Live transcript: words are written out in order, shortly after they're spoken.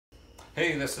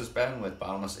Hey, this is Ben with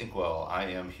Boundless Inkwell. I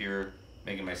am here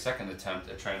making my second attempt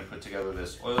at trying to put together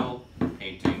this oil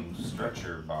painting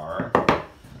stretcher bar.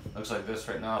 Looks like this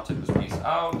right now. I'll take this piece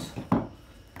out.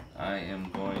 I am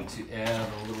going to add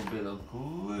a little bit of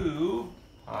glue,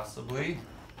 possibly.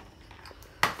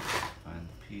 Find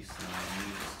the piece that I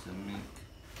need to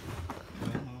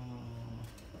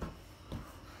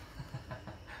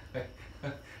make.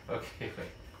 Okay,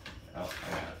 wait. Oh,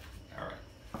 I got it. Alright.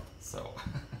 So,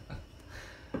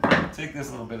 take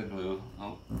this little bit of glue.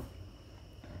 Oh, I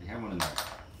already have one in there. I'm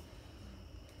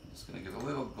just going to get a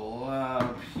little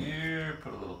glob here,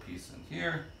 put a little piece in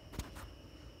here,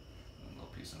 a little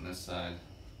piece on this side.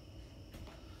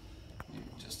 Maybe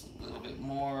just a little bit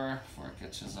more before it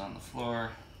catches on the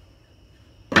floor.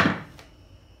 More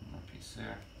piece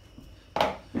there.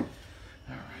 Alright,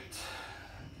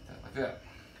 get that like that.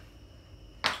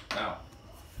 Now,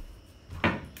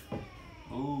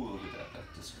 ooh, look at that, that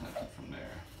disconnected from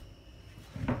there.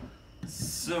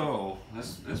 So,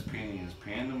 this painting is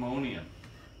pandemonium.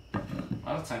 A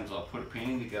lot of times I'll put a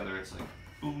painting together, it's like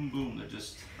boom, boom, they're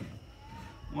just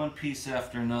one piece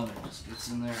after another, just gets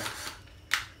in there.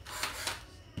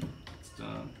 It's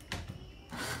done.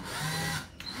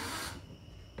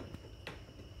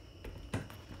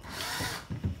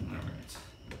 Alright,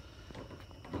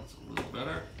 that's a little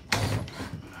better.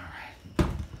 Alright,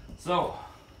 so,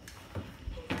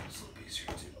 it's a little easier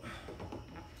too.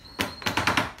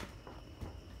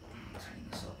 Tighten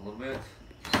this up a little bit.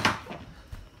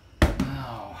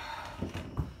 Now,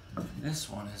 this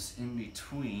one is in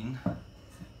between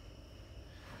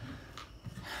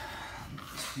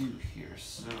two here,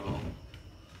 so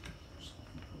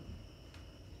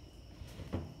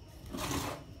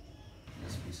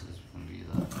this piece is going to be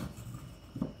the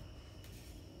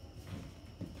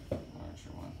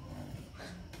larger one.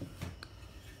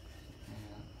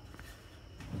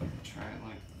 And try it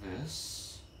like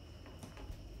this.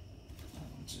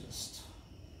 And just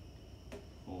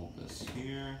hold this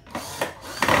here.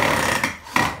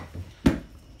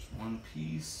 There's one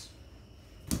piece.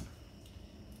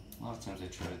 A lot of times I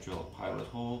try to drill a pilot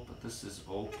hole, but this is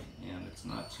oak and it's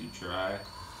not too dry.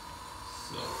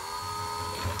 So,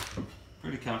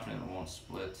 pretty confident it won't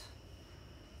split.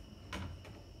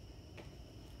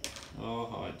 Oh,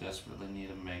 how I desperately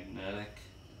need a magnetic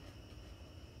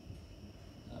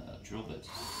drill bit.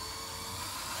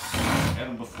 Had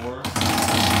them before.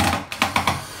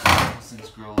 Those things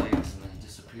grow legs and then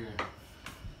disappear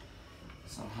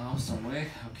somehow, some way.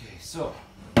 Okay, so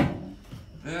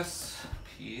this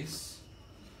piece,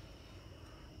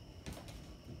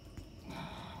 I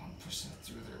want to push that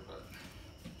through there, but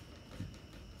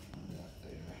that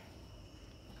there.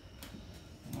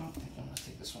 No, I think I'm going to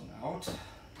take this one out.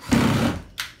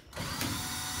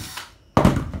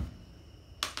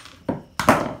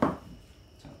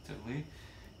 Tentatively,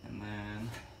 and then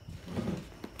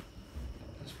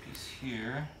this piece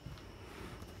here.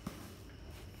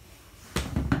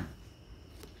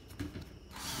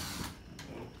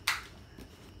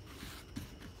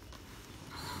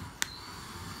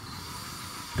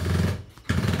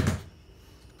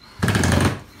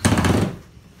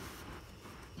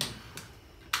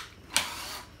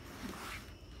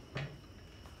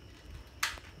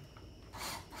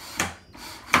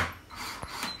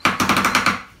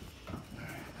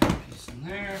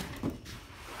 There,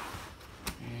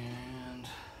 and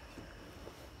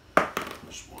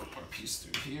push one more piece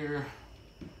through here.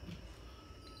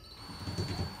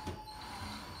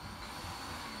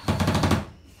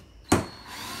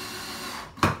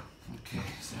 Okay,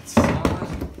 is that solid?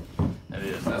 That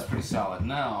is, that's pretty solid.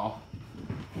 Now,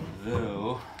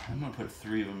 though, I'm going to put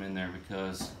 3 of them in there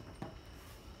because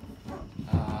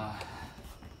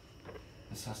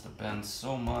this has to bend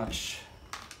so much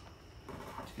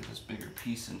to get this bigger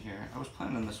piece in here. I was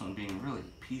planning on this one being really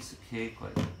a piece of cake,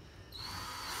 like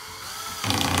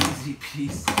easy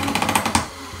piece,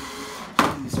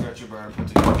 easy stretcher bar to put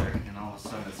together, and all of a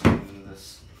sudden it's getting into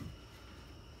this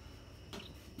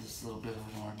little bit of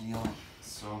an ordeal.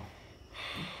 So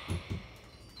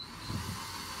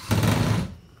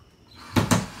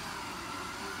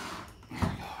there we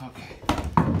go. Okay.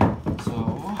 So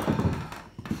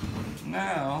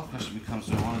now the question becomes,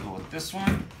 do I want to go with this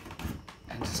one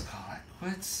and just call that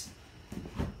quits?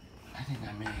 I think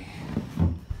I may.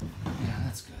 Yeah,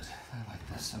 that's good. I like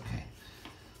this. Okay.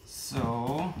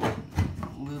 So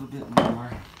a little bit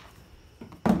more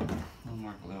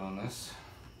glue on this.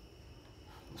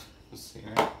 This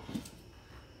here.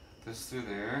 This through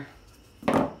there.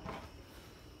 Nope,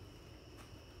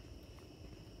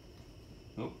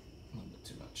 a little bit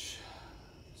too much.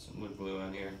 Some wood glue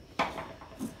on here.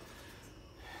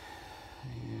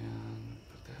 And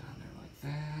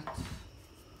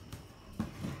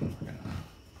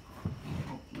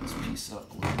this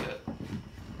up a little bit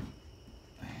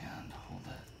and hold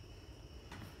that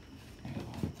angle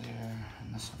there,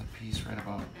 and this other piece right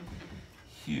about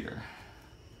here.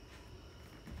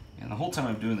 And the whole time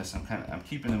I'm doing this, I'm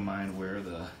keeping in mind where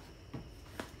the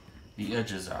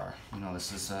edges are. You know,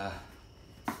 this is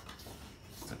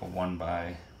it's like a 1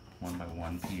 by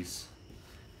 1 piece,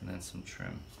 and then some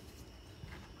trim.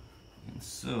 And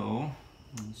so,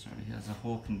 this already has a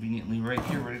hole conveniently right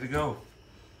here, ready to go.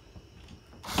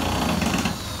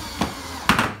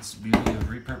 That's the beauty of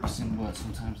repurposing wood.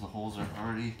 Sometimes the holes are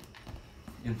already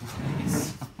in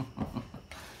place.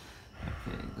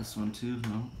 Okay, this one too,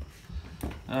 no.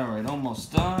 Alright,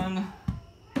 almost done.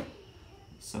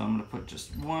 So I'm going to put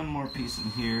just one more piece in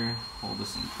here, hold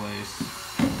this in place.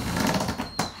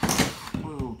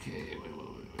 Okay, wait.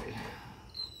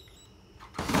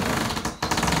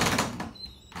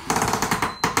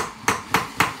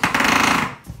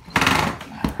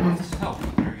 Oh,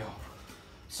 there we go.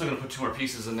 Still going to put 2 more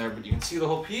pieces in there, but you can see the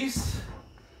whole piece.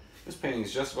 This painting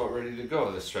is just about ready to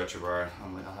go, this stretcher bar.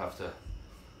 I'll have to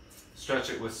stretch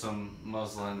it with some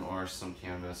muslin or some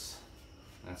canvas.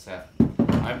 That's that.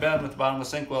 I'm Ben with the Bottom of the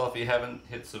Sink. Well, if you haven't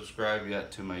hit subscribe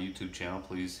yet to my YouTube channel,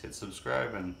 please hit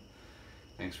subscribe, and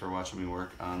thanks for watching me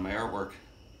work on my artwork.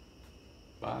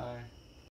 Bye.